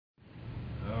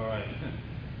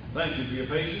Thank you for your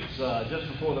patience.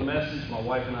 Just before the message, my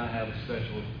wife and I have a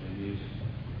special in music.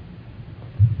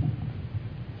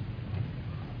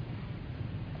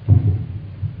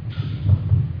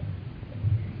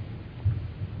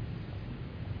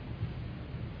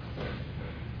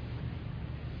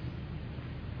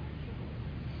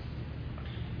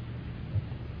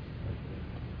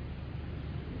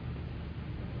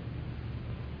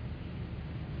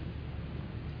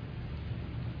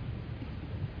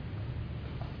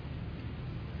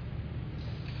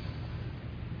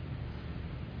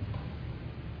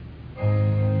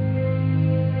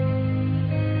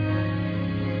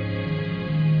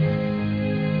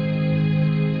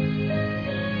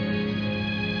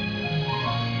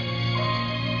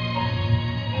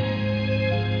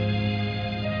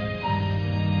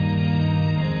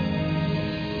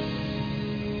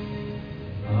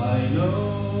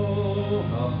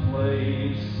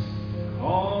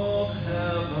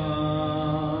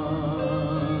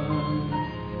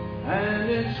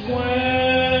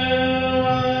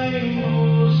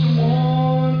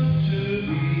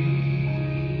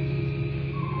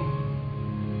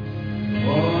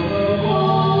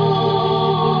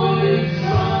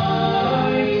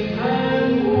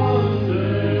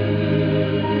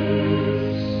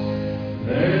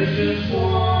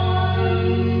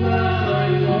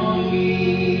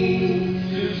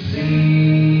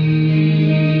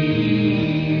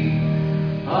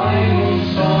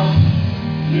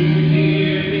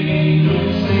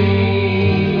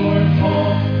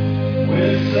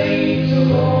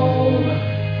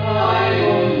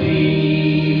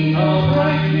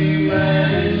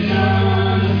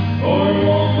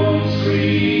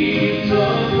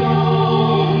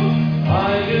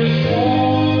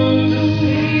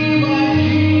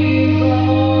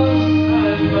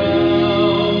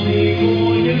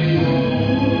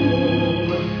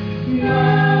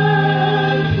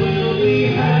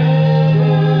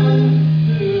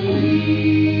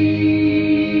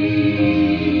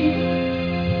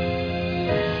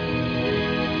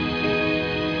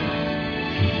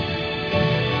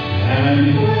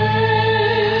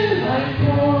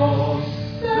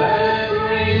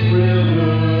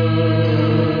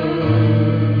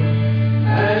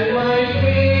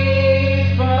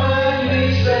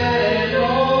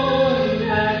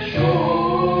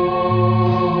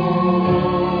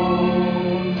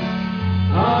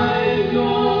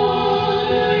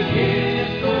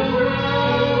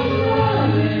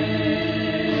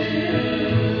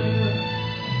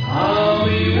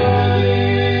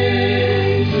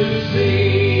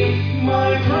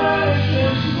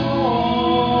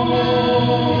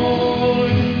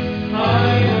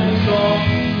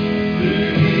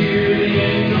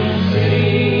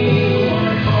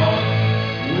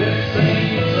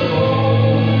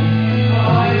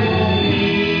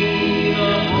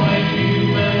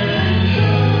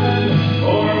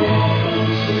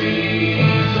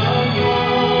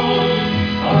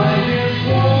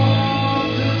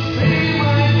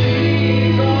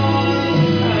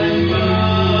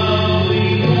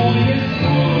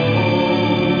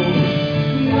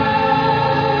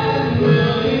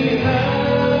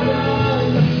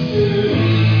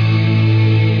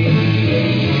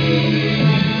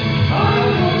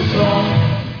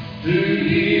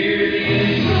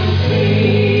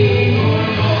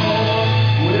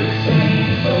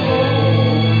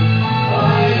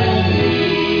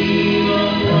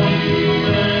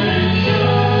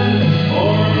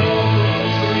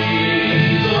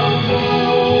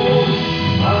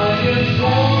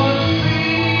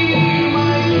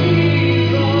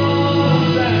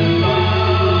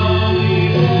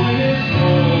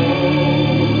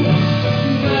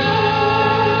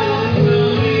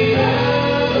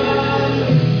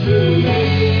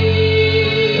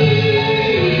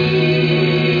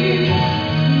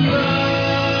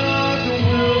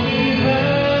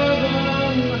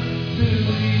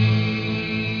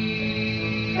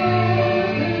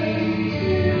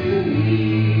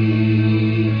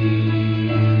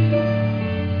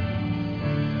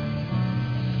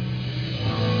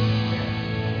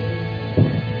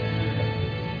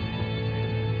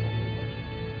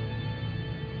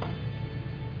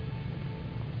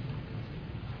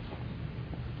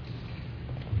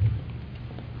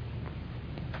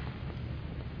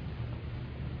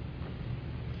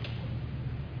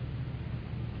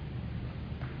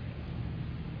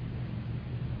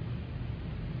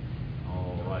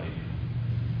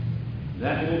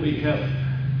 That will be heaven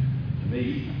to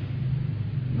me.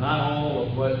 Not all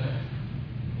of what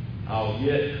I'll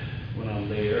get when I'm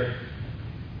there,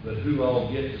 but who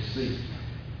I'll get to see.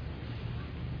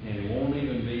 And it won't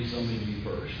even be some of you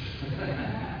first.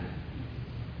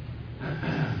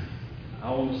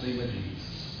 on to see my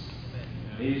Jesus.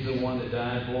 He's the one that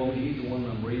died for me. He's the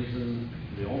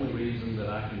only reason that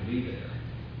I can be there.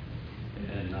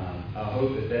 And I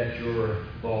hope that that's your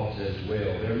thoughts as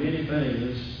well. There are many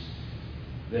things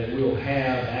that we'll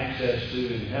have access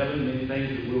to in heaven, many things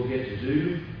that we'll get to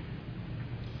do,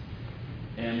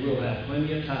 and we'll have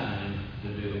plenty of time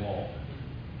to do them all.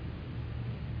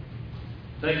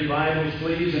 Take your Bibles,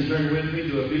 please, and turn with me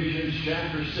to Ephesians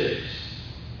chapter 6.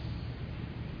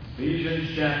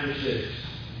 Ephesians chapter 6.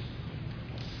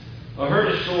 I heard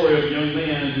a story of a young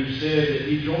man who said that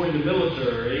he joined the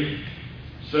military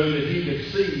so that he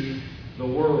could see the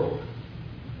world.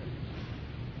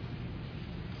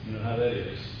 You know how that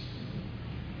is.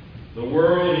 The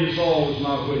world he saw was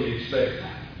not what he expected.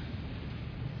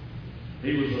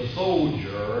 He was a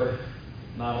soldier,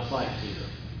 not a sightseer.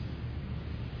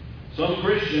 Some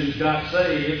Christians got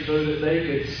saved so that they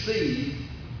could see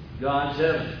God's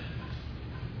heaven.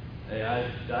 Hey,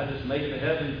 I just make it to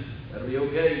heaven. That'll be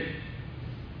okay.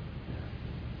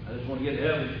 I just want to get to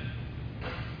heaven.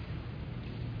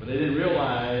 But they didn't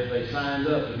realize they signed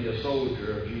up to be a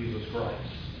soldier of Jesus Christ.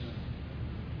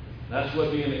 That's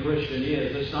what being a Christian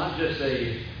is. It's not just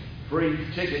a free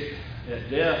ticket at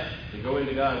death to go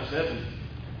into God's heaven,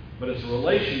 but it's a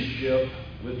relationship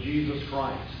with Jesus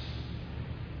Christ.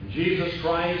 And Jesus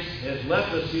Christ has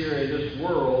left us here in this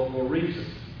world for a reason.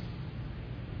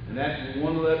 And that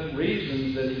one of the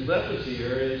reasons that He's left us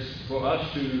here is for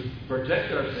us to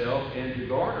protect ourselves and to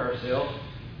guard ourselves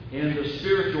in the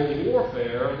spiritual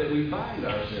warfare that we find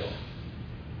ourselves.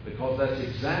 Because that's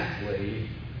exactly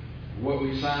what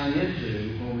we sign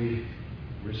into when we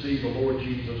receive the Lord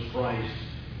Jesus Christ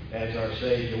as our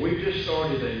Savior. We've just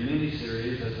started a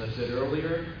mini-series, as I said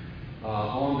earlier,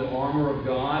 on the armor of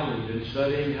God. We've been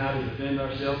studying how to defend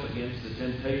ourselves against the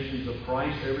temptations of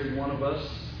Christ. Every one of us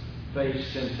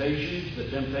face temptations. The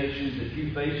temptations that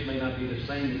you face may not be the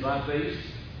same as I face,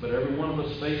 but every one of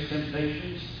us face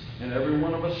temptations, and every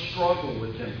one of us struggle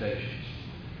with temptations.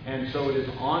 And so it is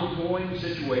an ongoing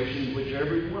situation which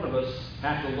every one of us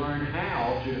have to learn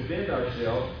how to defend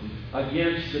ourselves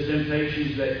against the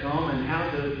temptations that come and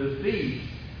how to defeat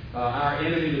our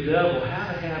enemy, the devil,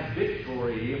 how to have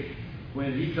victory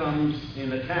when he comes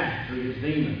in attack through his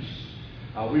demons.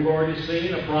 We've already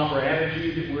seen a proper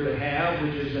attitude that we're to have,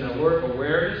 which is an alert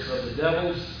awareness of the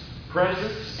devil's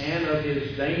presence and of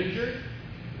his danger.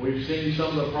 We've seen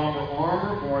some of the proper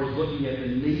armor, as far as looking at the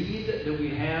need that we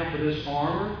have for this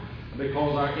armor,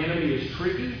 because our enemy is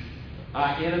tricky.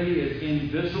 Our enemy is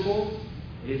invisible.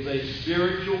 It's a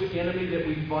spiritual enemy that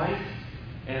we fight,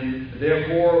 and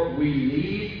therefore we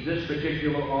need this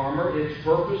particular armor. Its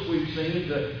purpose, we've seen,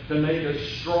 to make us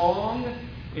strong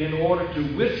in order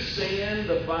to withstand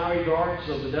the fiery darts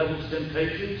of the devil's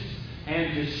temptations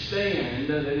and to stand,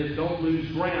 that is, don't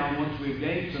lose ground once we've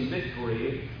gained some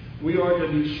victory. We are to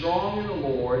be strong in the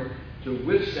Lord, to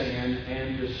withstand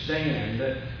and to stand.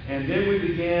 And then we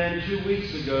began 2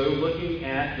 weeks ago looking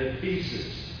at the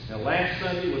pieces. Now, last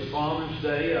Sunday was Father's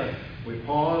Day. We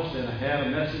paused and I had a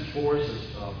message for us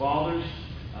as fathers,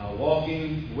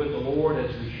 walking with the Lord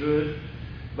as we should.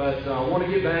 But I want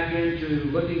to get back into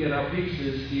looking at our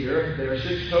pieces here. There are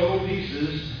 6 total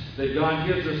pieces that God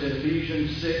gives us in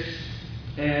Ephesians 6.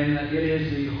 And it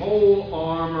is the whole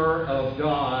armor of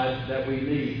God that we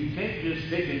need. You can't just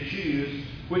pick and choose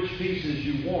which pieces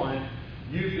you want.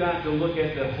 You've got to look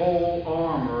at the whole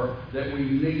armor that we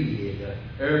need,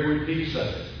 every piece of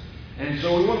it. And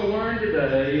so we want to learn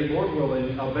today, Lord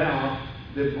willing, about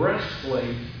the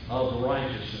breastplate of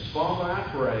righteousness. Father,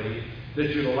 I pray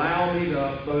that you'd allow me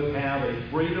to both have a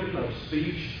freedom of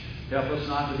speech. Help us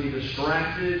not to be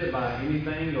distracted by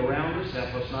anything around us.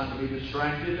 Help us not to be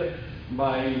distracted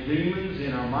by any demons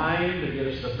in our mind to get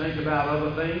us to think about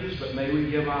other things, but may we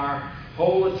give our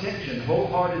whole attention,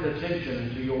 wholehearted attention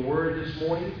into your word this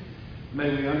morning.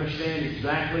 May we understand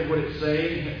exactly what it's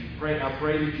saying. I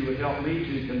pray that you would help me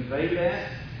to convey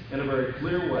that in a very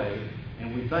clear way,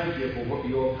 and we thank you for what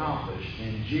you accomplished.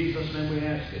 In Jesus' name we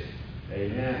ask it.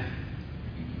 Amen.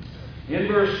 In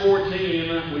verse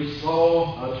 14, we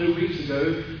saw 2 weeks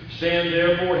ago, stand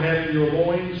therefore having your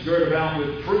loins girt about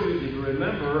with truth. If you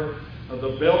remember,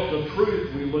 the belt of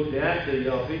truth we looked at,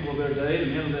 the people of their day,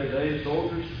 the men of their day, the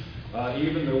soldiers,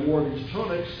 even they wore these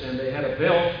tunics, and they had a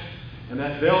belt, and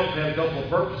that belt had a couple of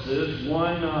purposes.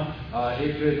 One,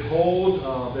 it could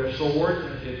hold their sword,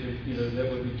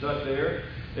 that would be tucked there.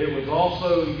 It was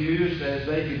also used as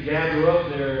they could gather up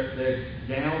their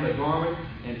gown, their garment,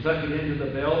 and tuck it into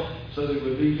the belt so that it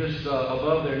would be just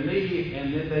above their knee,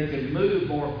 and then they could move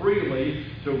more freely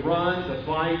to run, to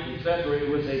fight, etc. It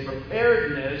was a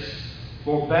preparedness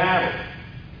for battle.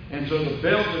 And so the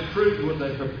belt of truth was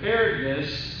a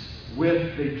preparedness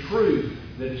with the truth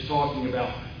that it's talking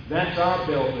about. That's our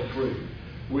belt of truth.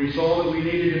 We saw that we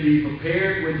needed to be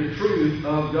prepared with the truth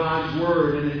of God's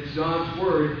Word, and it's God's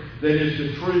Word that is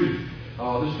the truth.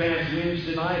 This past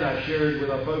Wednesday night, I shared with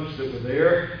our folks that were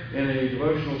there in a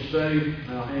devotional study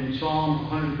in Psalm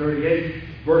 138.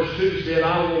 Verse 2 said,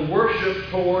 I will worship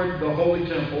toward the holy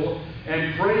temple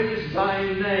and praise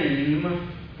thy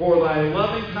name for thy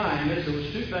loving kindness. There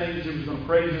was two things he was going to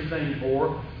praise his name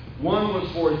for. One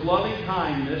was for his loving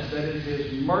kindness, that is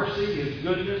his mercy, his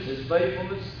goodness, his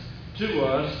faithfulness to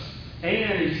us.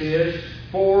 And he says,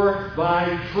 for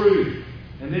thy truth.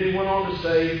 And then he went on to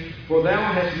say, for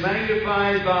thou hast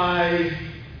magnified thy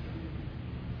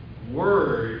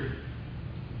word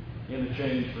in the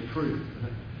change for truth.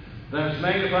 Thou hast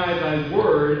magnified thy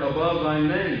word above thy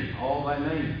name, all thy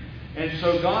name. And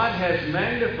so God has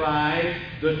magnified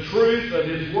the truth of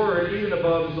his word even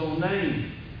above his own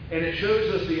name. And it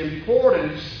shows us the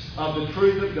importance of the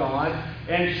truth of God.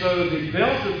 And so the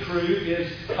belt of truth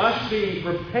is us being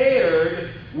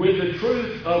prepared with the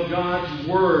truth of God's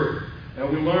word. And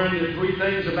we learned the three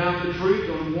things about the truth.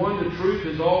 And one, the truth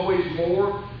is always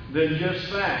more than just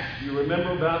facts. You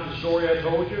remember about the story I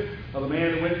told you of a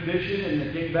man who went fishing and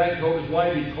he came back and told his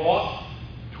wife he caught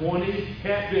 20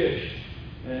 catfish.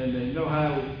 And you know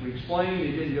how we explained,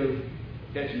 he didn't go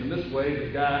catching them this way.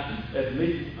 The guy at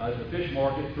the fish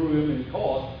market threw him and he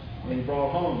caught and he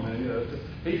brought home. And,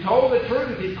 he told the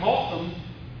truth. He caught them,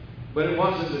 but it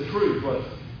wasn't the truth, was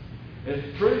it?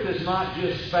 The truth is not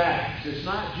just facts. It's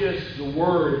not just the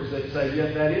words that say,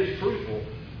 yes, that is truthful,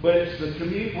 but it's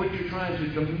what you're trying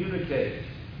to communicate.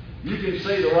 You can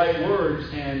say the right words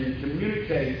and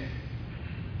communicate,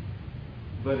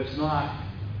 but it's not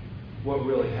what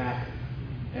really happened.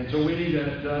 And so we need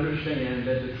to understand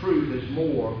that the truth is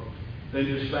more than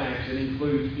just facts. It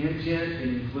includes intent,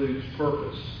 it includes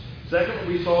purpose.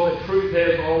 Secondly, we saw that truth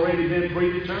has already been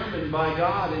predetermined by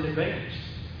God in advance.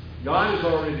 God has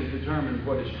already determined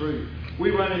what is true. We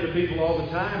run into people all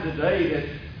the time today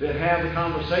that have the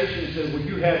conversation and say, well,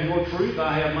 you have your truth,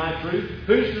 I have my truth.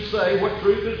 Who's to say what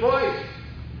truth is right?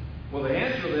 Well, the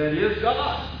answer to that is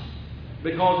God.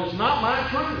 Because it's not my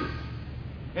truth.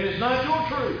 And it's not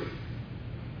your truth.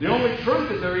 The only truth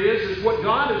that there is what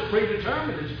God has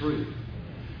predetermined is truth.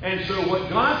 And so what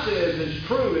God says is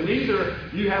true, and either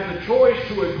you have the choice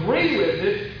to agree with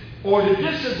it or to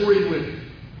disagree with it.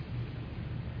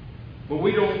 But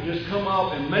we don't just come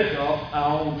up and make up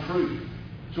our own truth.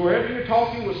 So wherever you're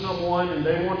talking with someone and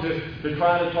they want to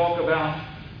try to talk about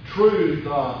truth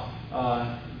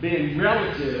being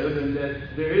relative and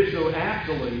that there is no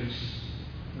absolutes,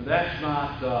 that's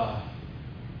not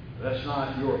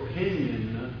your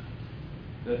opinion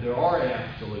that there are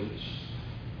absolutes.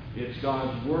 It's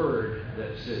God's Word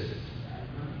that says it.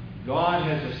 God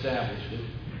has established it,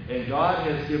 and God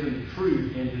has given the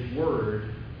truth in His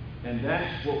Word, and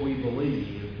that's what we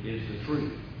believe is the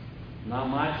truth. Not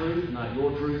my truth, not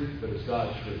your truth, but it's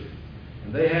God's truth.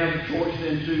 And they have a choice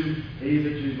then to either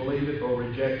to believe it or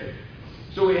reject it.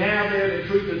 So we have there the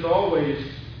truth has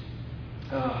already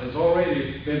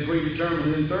been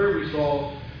predetermined. And third, we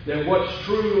saw that what's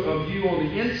true of you on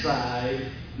the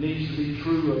inside needs to be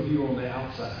true of you on the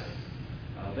outside.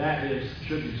 That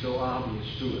should be so obvious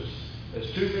to us.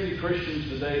 There's too many Christians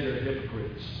today that are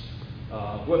hypocrites.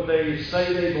 What they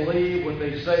say they believe, what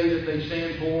they say that they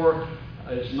stand for,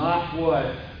 is not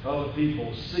what other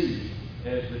people see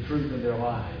as the truth in their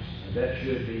lives. And that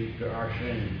should be to our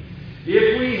shame.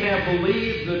 If we have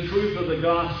believed the truth of the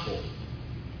gospel,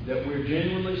 that we're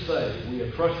genuinely saved, we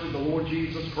have trusted the Lord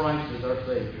Jesus Christ as our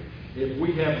Savior, if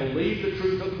we have believed the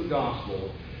truth of the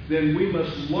gospel, then we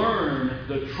must learn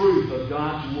the truth of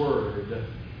God's Word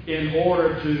in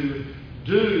order to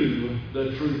do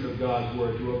the truth of God's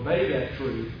Word, to obey that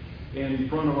truth in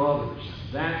front of others.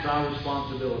 That's our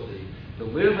responsibility, to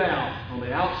live out on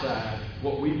the outside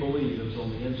what we believe is on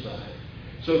the inside.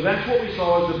 So that's what we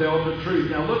saw as the belt of truth.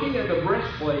 Now, looking at the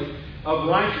breastplate of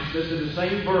righteousness in the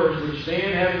same verse, which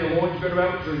stand having the Lord's girded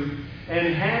about truth,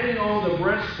 and having on the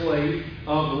breastplate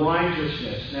of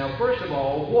righteousness. Now, first of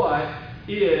all, what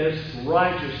is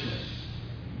righteousness?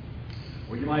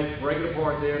 Well, you might break it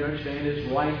apart there and understand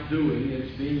it's right doing,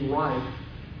 it's being right.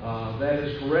 That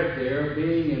is correct there,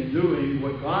 being and doing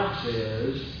what God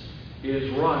says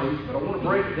is right. But I want to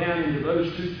break it down into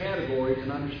those two categories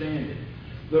and understand it.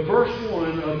 The first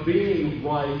one of being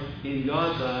right in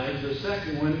God's eyes, the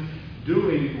second one,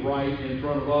 doing right in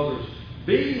front of others.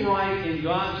 Being right in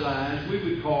God's eyes, we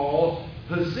would call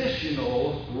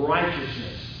positional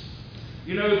righteousness.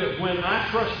 You know that when I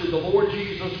trusted the Lord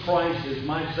Jesus Christ as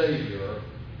my Savior,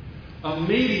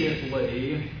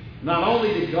 immediately, not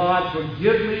only did God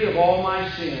forgive me of all my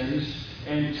sins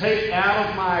and take out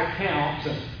of my account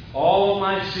all of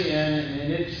my sin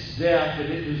and its death that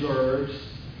it deserves,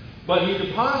 but He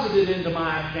deposited into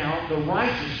my account the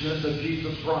righteousness of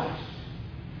Jesus Christ.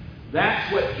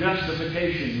 That's what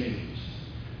justification means.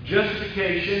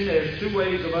 Justification, there's two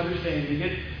ways of understanding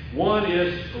it. One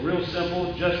is real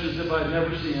simple, just as if I'd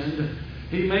never sinned.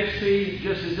 He makes me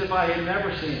just as if I had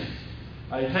never sinned.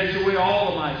 He takes away all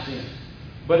of my sins.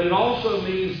 But it also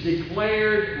means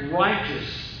declared righteous.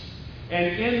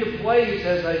 And in the place,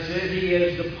 as I said, He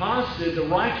has deposited the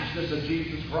righteousness of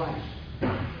Jesus Christ.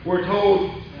 We're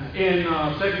told in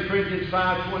 2 Corinthians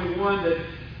 5:21 that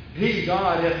He,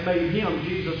 God, hath made Him,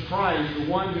 Jesus Christ, the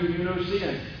one who knew no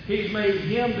sin. He's made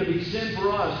Him to be sin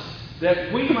for us,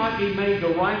 that we might be made the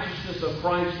righteousness of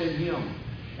Christ in Him.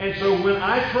 And so when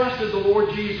I trusted the Lord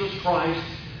Jesus Christ,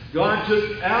 God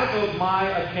took out of my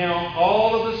account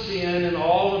all of the sin and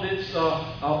all of its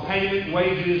payment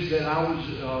wages that I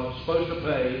was supposed to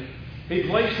pay. He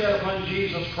placed that upon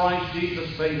Jesus Christ. Jesus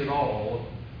paid it all.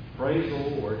 Praise the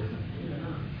Lord.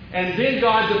 And then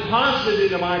God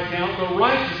deposited into my account the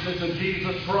righteousness of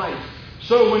Jesus Christ.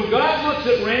 So when God looks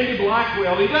at Randy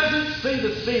Blackwell, He doesn't see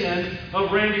the sin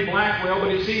of Randy Blackwell,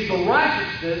 but He sees the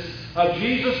righteousness of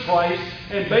Jesus Christ,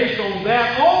 and based on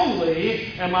that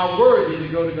only am I worthy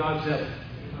to go to God's heaven.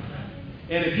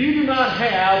 And if you do not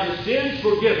have the sins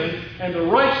forgiven and the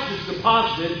righteousness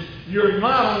deposited, you're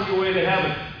not on your way to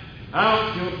heaven.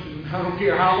 I don't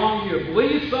care how long you have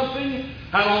believed something,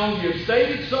 how long you have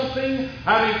stated something,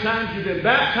 how many times you've been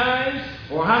baptized,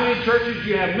 or how many churches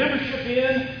you have membership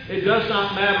in. It does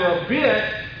not matter a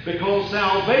bit, because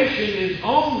salvation is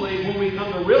only when we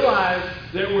come to realize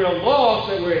that we're lost,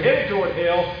 that we're headed toward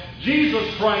hell.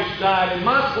 Jesus Christ died in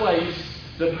my place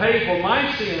to pay for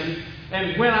my sin,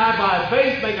 and when I by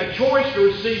faith make a choice to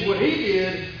receive what He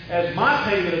did as my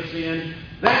payment of sin,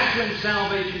 that's when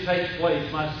salvation takes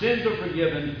place. My sins are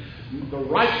forgiven. The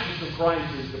righteousness of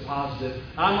Christ is deposited.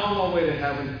 I'm on my way to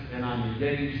heaven, and I'm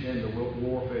engaged in the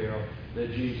warfare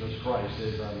that Jesus Christ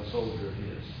says I'm a soldier of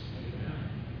His.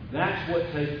 That's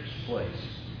what takes place.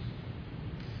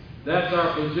 That's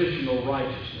our positional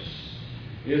righteousness.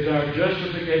 Is our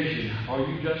justification. Are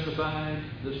you justified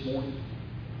this morning?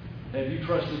 Have you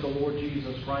trusted the Lord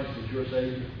Jesus Christ as your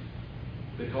Savior?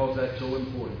 Because that's so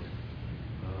important.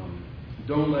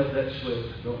 Don't let that slip.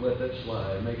 Don't let that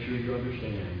slide. Make sure you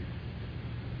understand.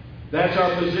 That's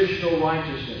our positional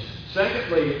righteousness.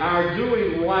 Secondly, our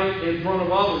doing right in front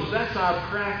of others. That's our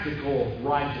practical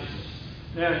righteousness.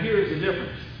 Now, here's the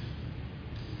difference.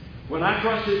 When I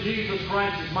trusted Jesus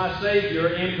Christ as my Savior,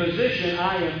 in position,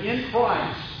 I am in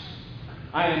Christ.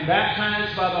 I am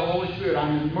baptized by the Holy Spirit.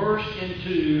 I'm immersed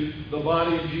into the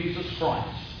body of Jesus Christ.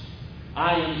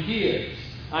 I am His.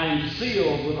 I am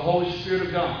sealed with the Holy Spirit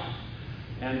of God.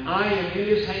 And I am in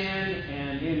His hand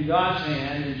and in God's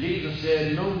hand. And Jesus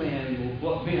said, no man will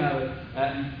pluck you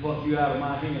out of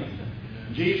my hand.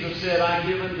 Jesus said, I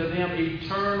give unto them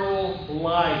eternal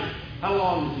life. How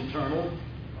long is eternal?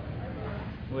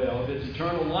 Well, if it's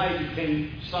eternal life, you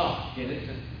can't stop, can it?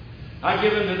 I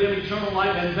give unto them eternal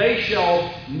life, and they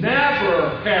shall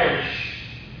never perish.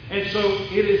 And so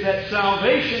it is that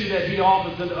salvation that He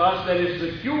offers to us that is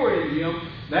secure in Him.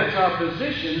 That's our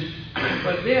position.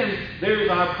 But then there is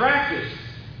our practice.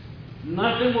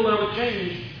 Nothing will ever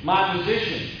change my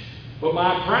position. But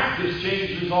my practice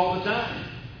changes all the time.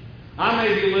 I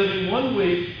may be living one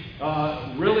week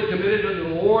really committed to the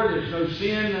Lord. There's no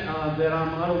sin that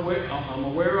I'm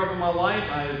aware of in my life.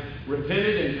 I've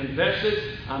repented and confessed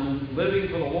it. I'm living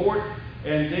for the Lord.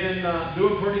 And then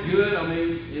doing pretty good. I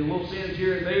mean, little sins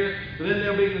here and there. But then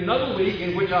there'll be another week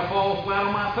in which I fall flat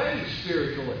on my face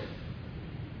spiritually.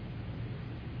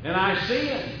 And I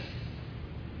sin.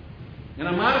 And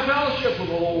I'm out of fellowship with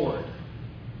the Lord.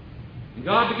 And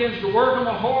God begins to work on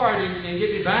my heart and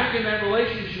get me back in that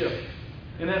relationship,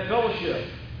 in that fellowship.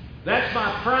 That's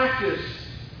my practice.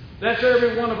 That's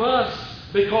every one of us,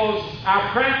 because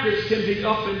our practice can be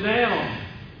up and down.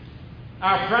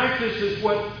 Our practice is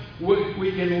what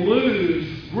we can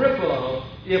lose grip of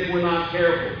if we're not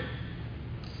careful.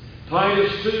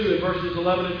 Titus 2 in verses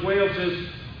 11 and 12 says,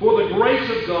 for the grace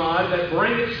of God that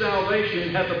bringeth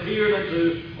salvation hath appeared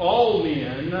unto all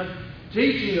men,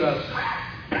 teaching us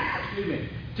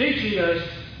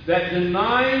that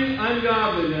denying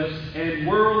ungodliness and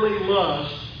worldly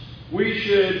lust, we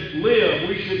should live,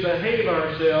 we should behave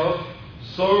ourselves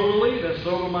soberly, that's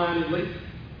sober-mindedly,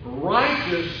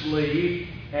 righteously,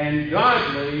 and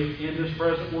godly in this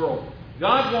present world.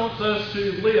 God wants us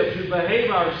to live, to behave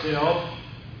ourselves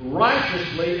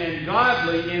righteously and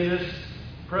godly in this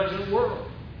present world.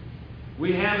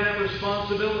 We have that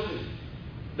responsibility.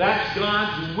 That's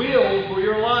God's will for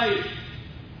your life.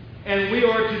 And we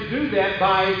are to do that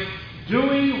by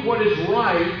doing what is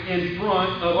right in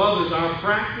front of others, our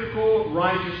practical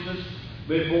righteousness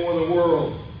before the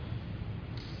world.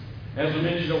 As I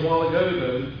mentioned a while ago,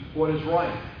 though, what is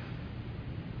right?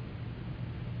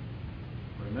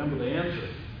 Remember the answer.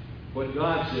 What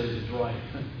God says is right.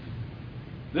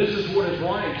 This is what is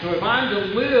right. So if I'm to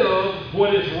live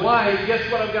what is right, guess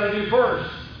what I've got to do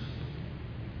first?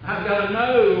 I've got to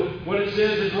know what it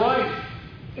says is right.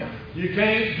 You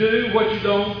can't do what you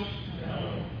don't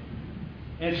know.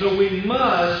 And so we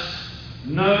must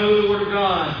know the Word of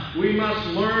God. We must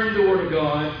learn the Word of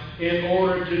God in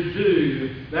order to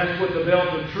do. That's what the belt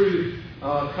of truth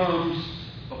comes.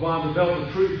 While the belt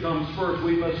of truth comes first,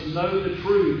 we must know the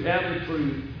truth, have the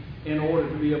truth, in order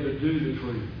to be able to do the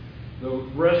truth. The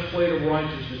breastplate of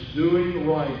righteousness, doing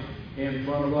right in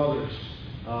front of others.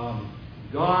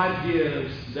 God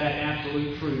gives that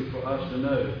absolute truth for us to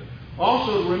know.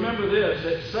 Also, remember this,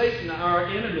 that Satan, our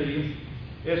enemy,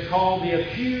 is called the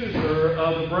accuser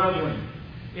of the brethren.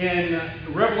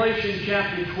 In Revelation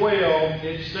chapter 12,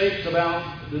 it states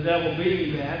about the devil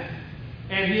being that,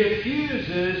 and he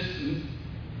accuses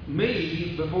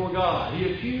me before God.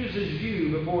 He accuses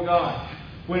you before God.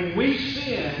 When we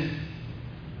sin,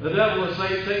 the devil will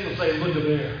say, Satan will say, look at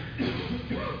there.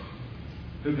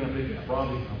 Who can I pick up?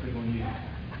 Robbie? I'll pick on you.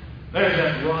 There's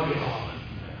that Robbie Holland.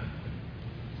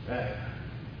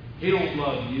 He don't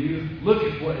love you. Look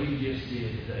at what he just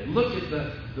did today. Look at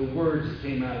the words that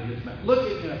came out of his mouth.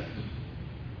 Look at that.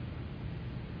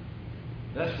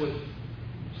 That's what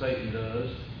Satan does.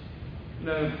 You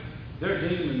know, there are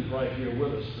demons right here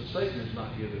with us, but Satan is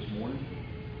not here this morning.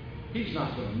 He's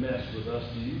not going to mess with us,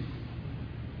 do you?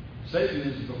 Satan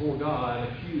is before God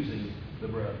accusing the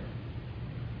brethren.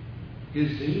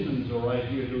 His demons are right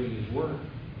here doing his work,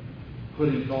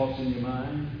 putting thoughts in your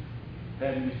mind,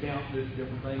 having you count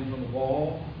different things on the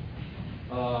wall,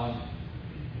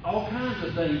 all kinds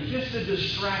of things just to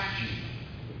distract you,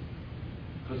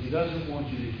 because he doesn't want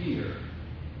you to hear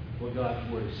what God's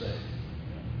Word is saying.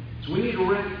 So we need to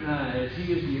recognize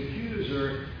he is the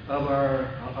accuser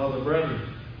of the brethren.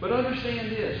 But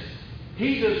understand this,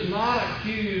 he does not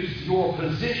accuse your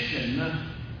position.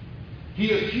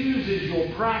 He accuses your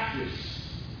practice.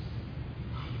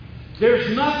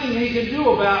 There's nothing he can do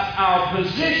about our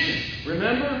position.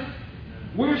 Remember?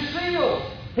 We're sealed.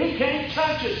 He can't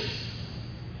touch us.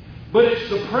 But it's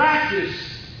the practice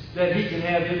that he can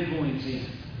have influence in.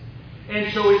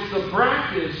 And so it's the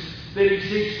practice that he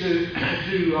seeks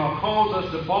to cause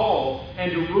us to fall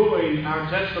and to ruin our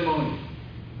testimony.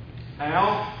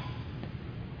 How?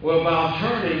 Well, by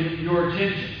turning your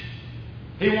attention.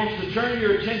 He wants to turn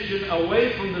your attention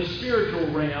away from the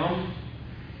spiritual realm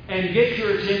and get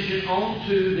your attention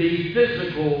onto the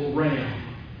physical realm.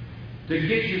 To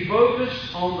get you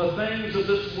focused on the things of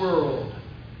this world.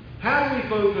 How do we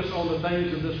focus on the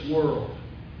things of this world?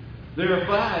 There are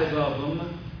 5 of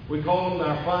them. We call them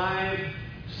our 5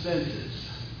 senses.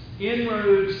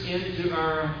 Inroads into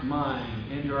our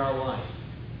mind, into our life.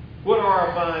 What are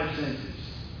our 5 senses?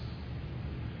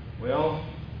 Well,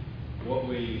 what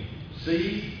we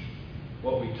see,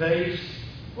 what we taste,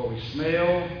 what we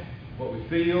smell, what we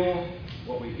feel,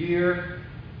 what we hear.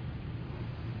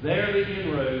 They're the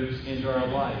inroads into our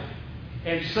life.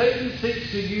 And Satan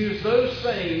seeks to use those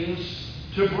things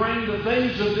to bring the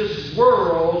things of this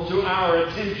world to our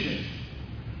attention.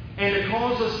 And to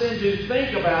cause us then to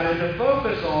think about and to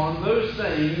focus on those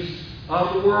things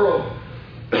of the world.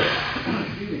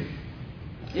 Excuse me.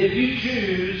 If you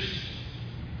choose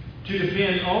to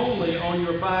depend only on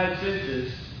your 5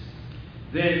 senses,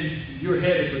 then you're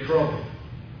headed for trouble.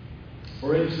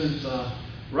 For instance,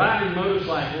 riding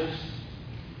motorcycles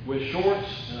with shorts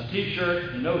and a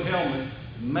t-shirt and no helmet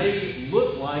may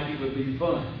look like it would be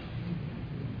fun.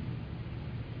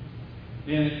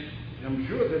 And I'm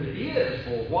sure that it is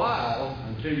for a while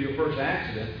until your first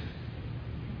accident.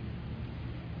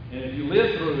 And if you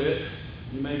live through it,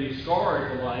 you may be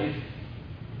scarred for life.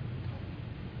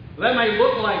 That may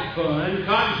look like fun.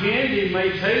 Cotton candy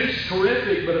may taste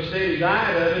terrific, but a steady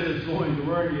diet of it is going to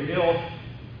ruin your health.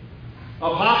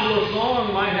 A popular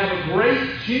song might have a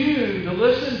great tune to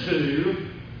listen to,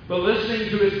 but listening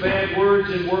to its bad words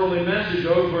and worldly message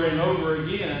over and over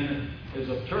again is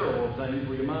a terrible thing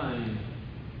for your mind.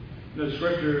 In the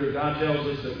Scripture, God tells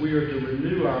us that we are to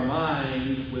renew our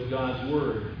mind with God's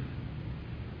Word.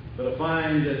 But I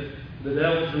find that the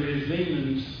devil, through his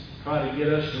demons, try to get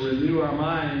us to renew our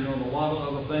mind on a lot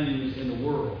of other things in the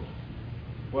world.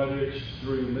 Whether it's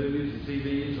through movies and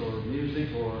TVs or music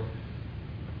or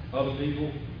other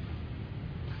people.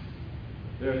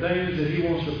 There are things that he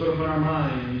wants to put up in our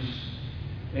minds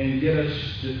and get us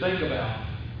to think about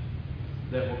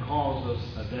that will cause us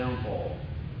a downfall.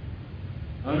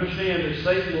 Understand that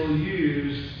Satan will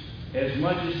use as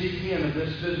much as he can of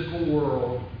this physical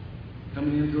world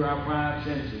coming in through our five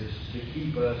senses to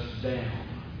keep us down.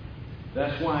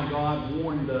 That's why God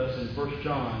warned us in 1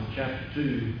 John chapter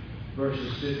 2,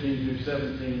 verses 15 through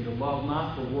 17, to love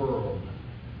not the world,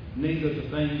 neither the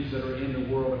things that are in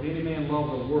the world. If any man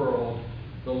love the world,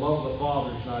 the love of the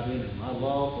Father is not in him. My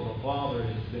love for the Father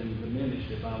has been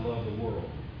diminished if I love the world.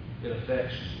 It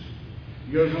affects me.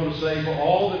 He goes on to say, for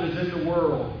all that is in the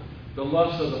world, the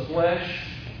lust of the flesh,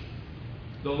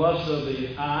 the lust of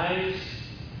the eyes,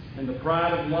 and the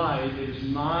pride of life, it is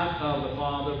not of the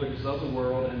Father, but is of the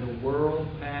world, and the world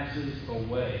passes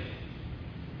away.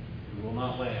 It will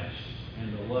not last,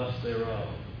 and the lust thereof.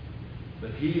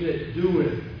 But he that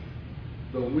doeth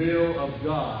the will of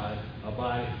God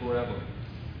abideth forever.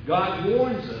 God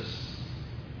warns us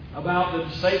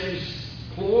about Satan's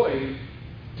ploy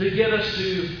to get us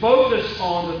to focus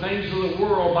on the things of the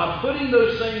world by putting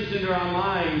those things into our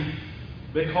mind,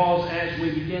 because as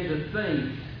we begin to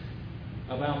think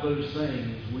about those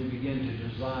things, we begin to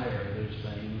desire those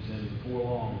things, and before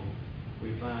long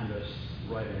we find us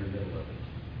right in the middle of it.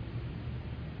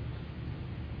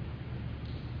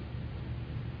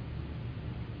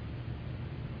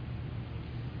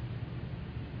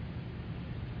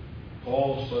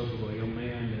 Paul spoke of a young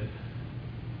man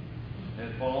that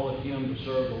had followed him to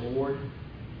serve the Lord.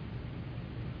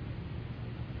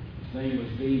 His name was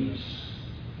Demas.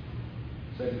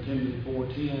 2 Timothy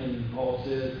 4:10, Paul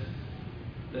said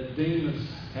that Demas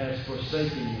has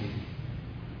forsaken me,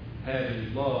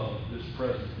 having loved this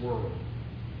present world.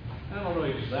 I don't know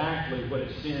exactly what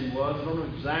his sin was. I don't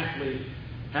know exactly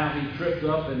how he tripped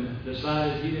up and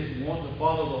decided he didn't want to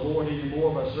follow the Lord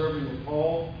anymore by serving with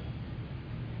Paul.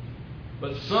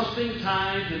 But something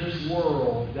tied to this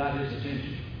world got his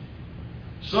attention.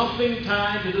 Something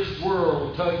tied to this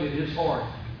world tugged at his heart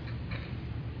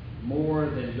more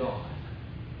than God.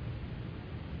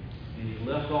 And he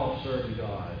left off serving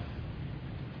God,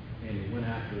 and he went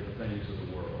after the things of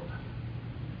the world.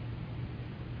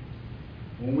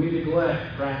 When we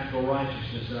neglect practical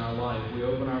righteousness in our life, we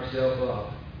open ourselves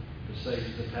up to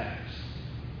Satan's attacks,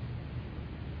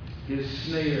 his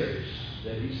snares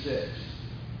that he sets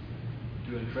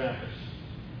to entrap us.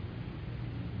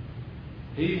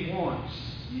 He wants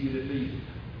you defeated,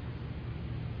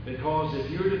 because if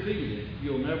you're defeated,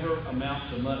 you'll never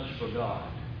amount to much for God.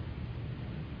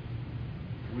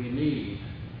 We need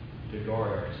to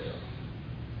guard ourselves.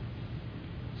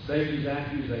 Satan's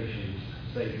accusations,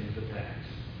 Satan's attacks.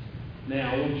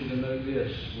 Now, I want you to note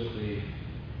this with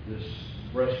this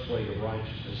breastplate of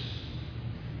righteousness.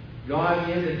 God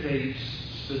indicates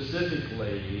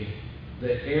specifically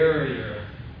the area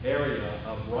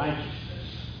of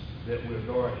righteousness that we're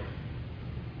guarding.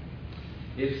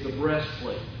 It's the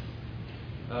breastplate.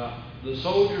 The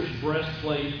soldier's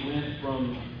breastplate went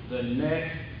from the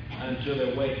neck unto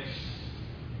their waist.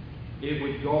 It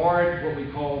would guard what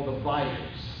we call the vitals.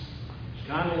 It's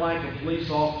kind of like a police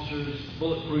officer's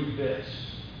bulletproof vest.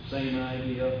 Same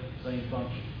idea, same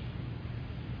function.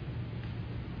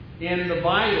 In the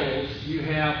vitals, you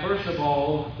have, first of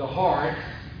all, the heart.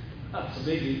 That's a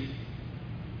biggie.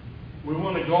 We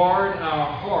want to guard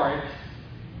our heart,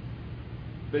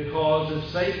 because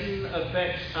if Satan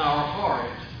affects our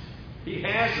heart, he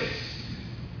has us.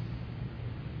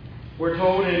 We're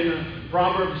told in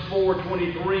Proverbs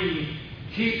 4:23,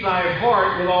 keep thy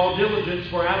heart with all diligence,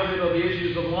 for out of it are the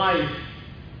issues of life.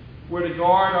 We're to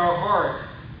guard our heart.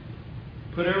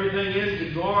 Put everything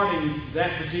into guarding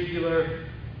that particular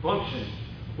function.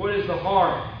 What is the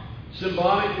heart?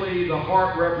 Symbolically, the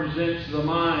heart represents the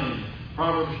mind.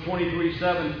 Proverbs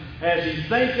 23:7, as he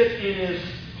thinketh in his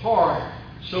heart,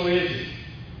 so is he.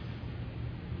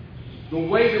 The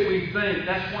way that we think,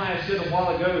 that's why I said a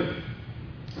while ago,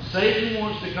 Satan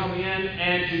wants to come in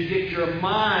and to get your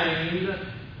mind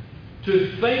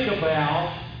to think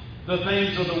about the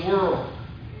things of the world.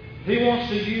 He wants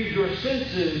to use your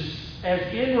senses as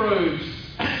inroads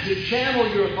to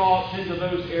channel your thoughts into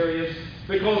those areas,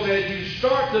 because as you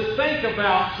start to think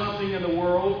about something in the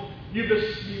world, you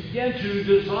begin to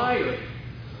desire it.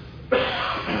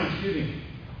 Excuse me.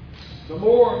 The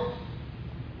more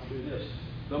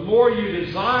you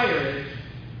desire it,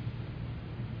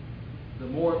 the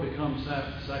more it becomes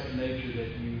second nature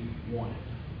that you want it.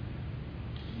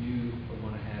 You are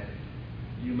going to have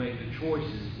it. You make the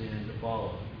choices then to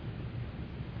follow.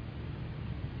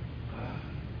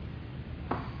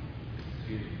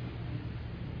 Excuse me.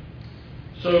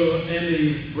 So in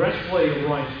the breastplate of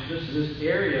righteousness, this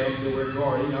area that we're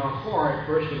guarding, our heart,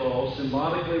 first of all,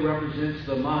 symbolically represents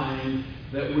the mind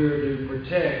that we're to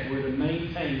protect, we're to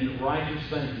maintain righteous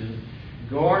thinking,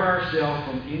 guard ourselves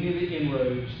from any of the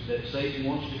inroads that Satan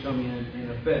wants to come in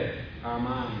and affect our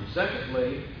mind.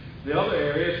 Secondly, the other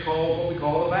area is called what we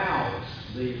call the bowels,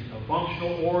 the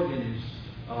functional organs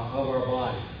of our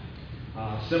body.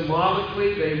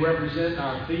 Symbolically, they represent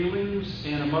our feelings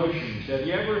and emotions. Have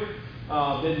you ever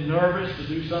been nervous to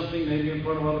do something, maybe in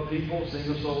front of other people, sing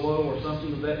a solo or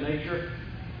something of that nature?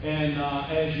 And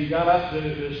as you got up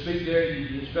to speak there,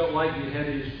 you just felt like you had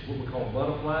these, what we call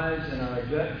butterflies in our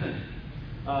gut.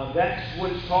 That's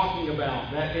what it's talking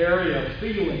about, that area of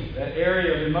feeling, that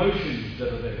area of emotions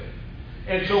that are there.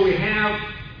 And so we have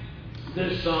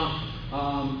this to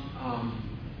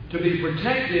be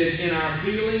protected in our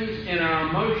feelings and our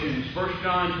emotions. 1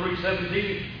 John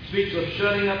 3:17 speaks of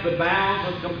shutting up the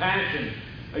bowels of compassion,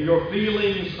 your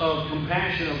feelings of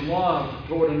compassion, of love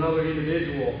toward another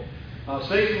individual.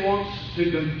 Satan wants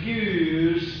to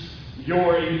confuse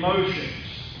your emotions,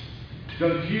 to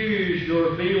confuse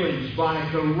your feelings by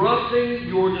corrupting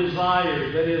your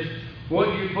desires. That is, what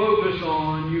you focus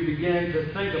on, you begin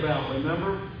to think about,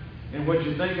 remember? And what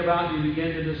you think about, you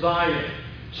begin to desire.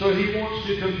 So he wants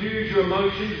to confuse your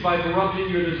emotions by corrupting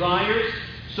your desires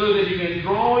so that he can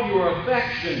draw your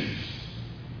affections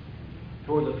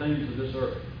toward the things of this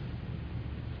earth.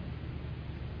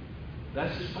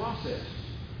 That's his process.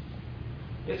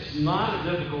 It's not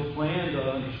a difficult plan to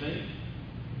understand,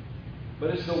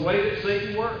 but it's the way that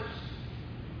Satan works.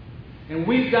 And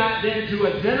we've got then to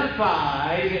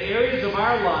identify the areas of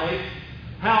our life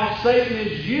how Satan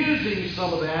is using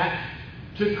some of that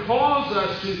to cause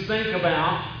us to think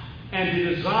about and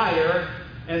to desire,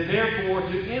 and therefore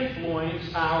to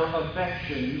influence our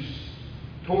affections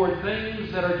toward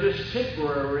things that are just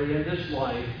temporary in this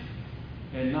life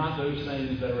and not those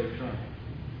things that are eternal.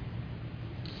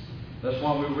 That's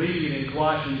why we read in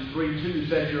Colossians 3:2,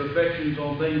 set your affections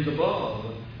on things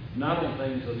above, not on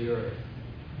things of the earth.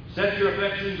 Set your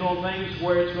affections on things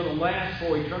where it's going to last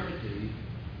for eternity,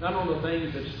 not on the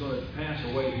things that's going to pass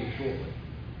away here shortly.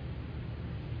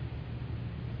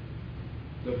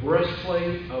 The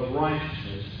breastplate of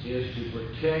righteousness is to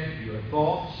protect your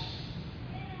thoughts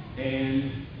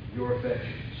and your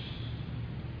affections.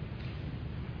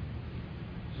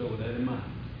 So with that in mind,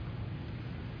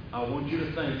 I want you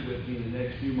to think with me in the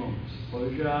next few moments.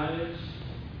 Close your eyes.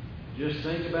 Just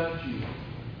think about you.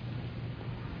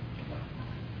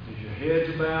 As your heads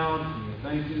are bowed and you're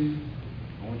thinking,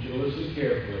 I want you to listen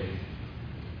carefully.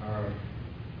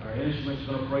 Our instrument's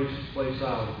going to play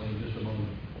silently in just a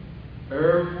moment.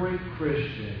 Every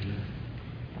Christian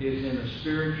is in a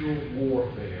spiritual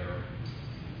warfare,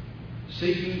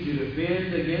 seeking to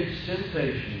defend against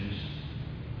temptations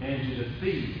and to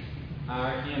defeat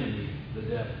our enemy, the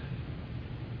devil.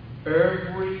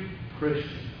 Every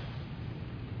Christian.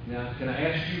 Now, can I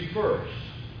ask you first,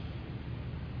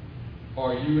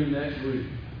 are you in that group?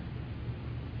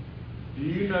 Do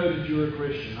you know that you're a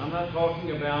Christian? I'm not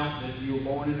talking about that you were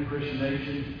born in a Christian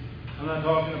nation. I'm not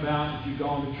talking about that you've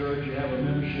gone to church, you have a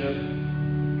membership.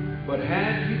 But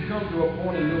have you come to a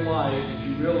point in your life that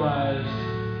you realize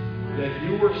that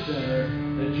you were a sinner,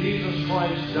 that Jesus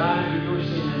Christ died for your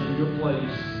sin in your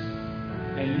place,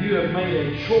 and you have made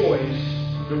a choice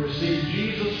to receive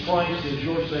Jesus Christ as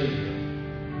your Savior?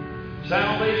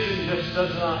 Salvation just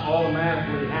does not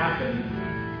automatically happen.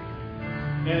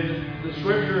 And the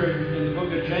scripture in the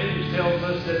book of James tells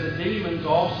us that the demons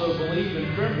also believe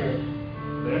and tremble.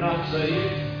 They're not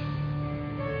saved.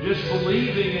 Just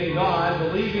believing in God,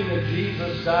 believing that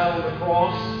Jesus died on the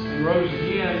cross and rose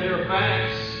again, they're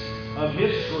facts of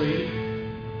history.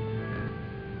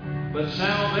 But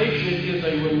salvation is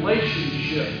a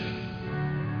relationship.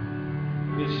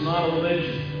 It's not a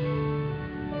religion.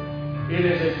 It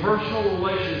is a personal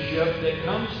relationship that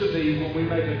comes to be when we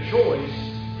make a choice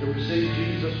to receive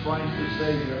Jesus Christ as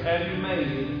Savior. Have you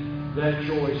made that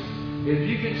choice? If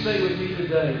you could say with me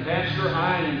today, Pastor,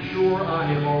 I am sure I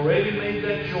have already made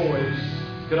that choice.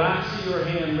 Could I see your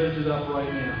hand lifted up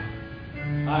right now?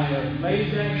 I have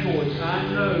made that choice. I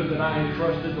know that I have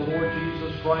trusted the Lord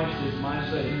Jesus Christ as my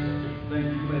Savior. Thank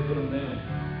you. You may put them down.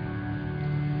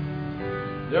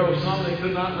 There were some that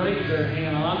could not raise their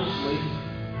hand honestly.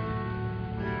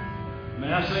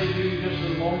 May I say to you just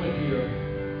in a moment here,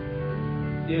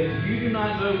 if you do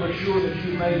not know for sure that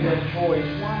you made that choice,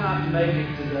 why not make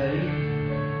it today?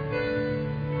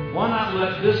 Why not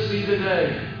let this be the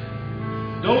day?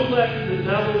 Don't let the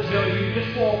devil tell you,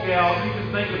 just walk out, you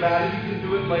can think about it, you can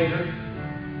do it later.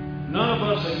 None of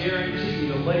us are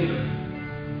guaranteed a later.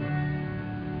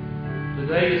 The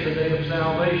Today is the day of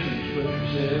salvation, Scripture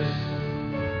says.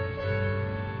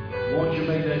 Won't you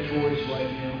make that choice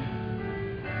right now?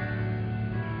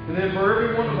 And then for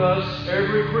every one of us,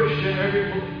 every Christian,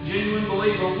 every genuine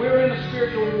believer, we're in a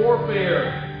spiritual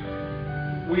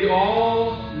warfare. We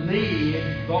all need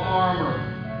the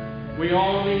armor. We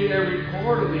all need every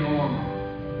part of the armor.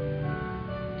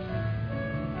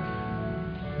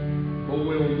 But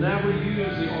we'll never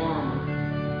use the armor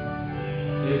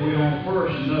if we don't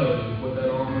first know what that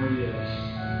armor is.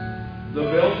 The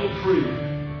belt of truth.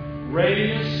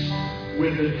 Readiness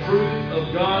with the truth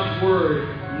of God's Word.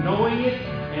 Knowing it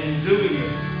and doing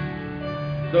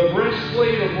it. The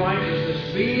breastplate of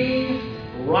righteousness. Being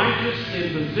righteous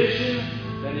in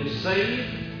position, that is saved,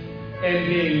 and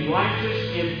being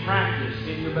righteous in practice,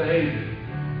 in your behavior.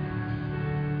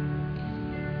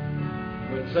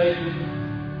 But does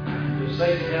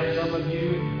Satan have some of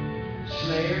you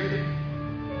snared?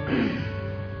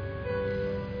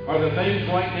 Are there things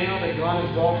right now that God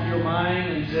has brought to your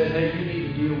mind and said, hey, you need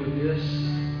to deal with this?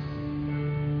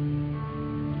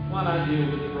 Why not deal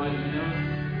with it right now?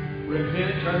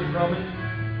 Repent, turn from it.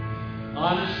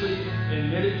 Honestly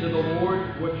admit it to the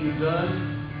Lord what you've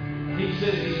done. He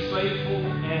says He's faithful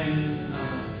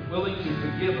and willing to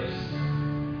forgive us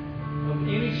of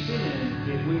any sin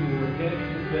if we will repent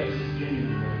and confess it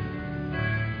genuinely.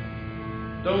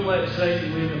 Don't let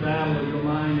Satan win the battle of your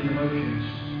mind and emotions.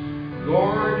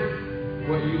 Guard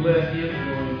what you let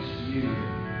influence you.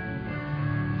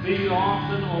 Feed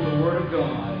often on the Word of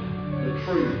God, the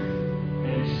truth,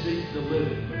 and seek to live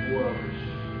it before others.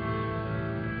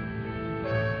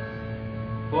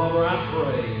 Father, I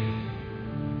pray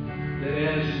that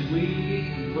as we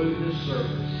conclude this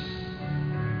service,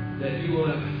 that you will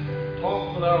have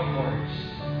talked with our hearts,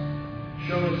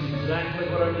 shown us exactly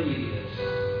what our need is,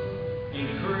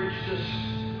 encouraged us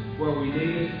where we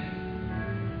need it,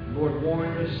 Lord,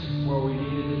 warned us where we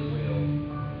need it as well.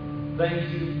 Thank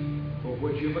you for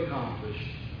what you've accomplished.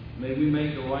 May we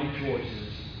make the right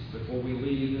choices before we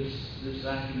leave this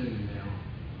afternoon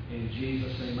now. In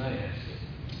Jesus' name I ask it.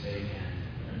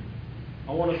 Amen.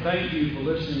 I want to thank you for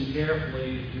listening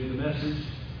carefully to the message.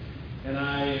 And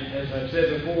as I've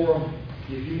said before,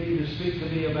 if you need to speak to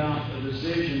me about a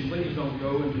decision, please don't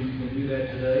go until you can do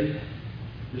that today.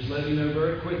 Just let me know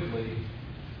very quickly,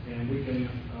 and we can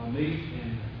meet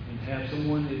and have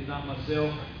someone, if not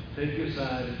myself, take you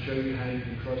aside and show you how you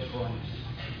can trust Christ.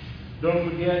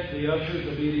 Don't forget, the ushers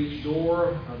will be at each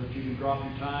door that you can drop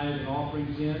your tithe and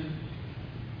offerings in.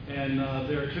 And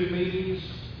there are 2 meetings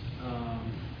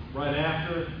right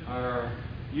after. Our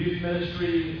youth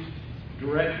ministry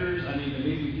directors, I need to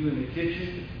meet with you in the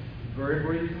kitchen very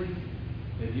briefly.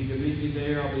 If you can meet me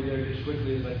there, I'll be there just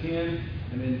quickly as I can.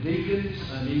 And then deacons,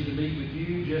 I need to meet with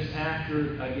you just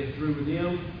after I get through with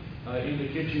them in the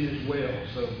kitchen as well.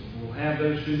 So we'll have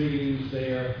those 2 meetings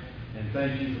there. And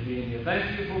thank you for being here.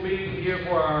 Thank you for being here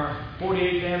for our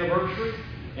 48th anniversary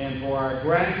and for our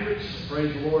graduates.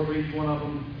 Praise the Lord for each one of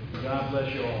them. God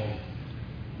bless you all.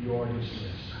 You are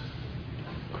dismissed.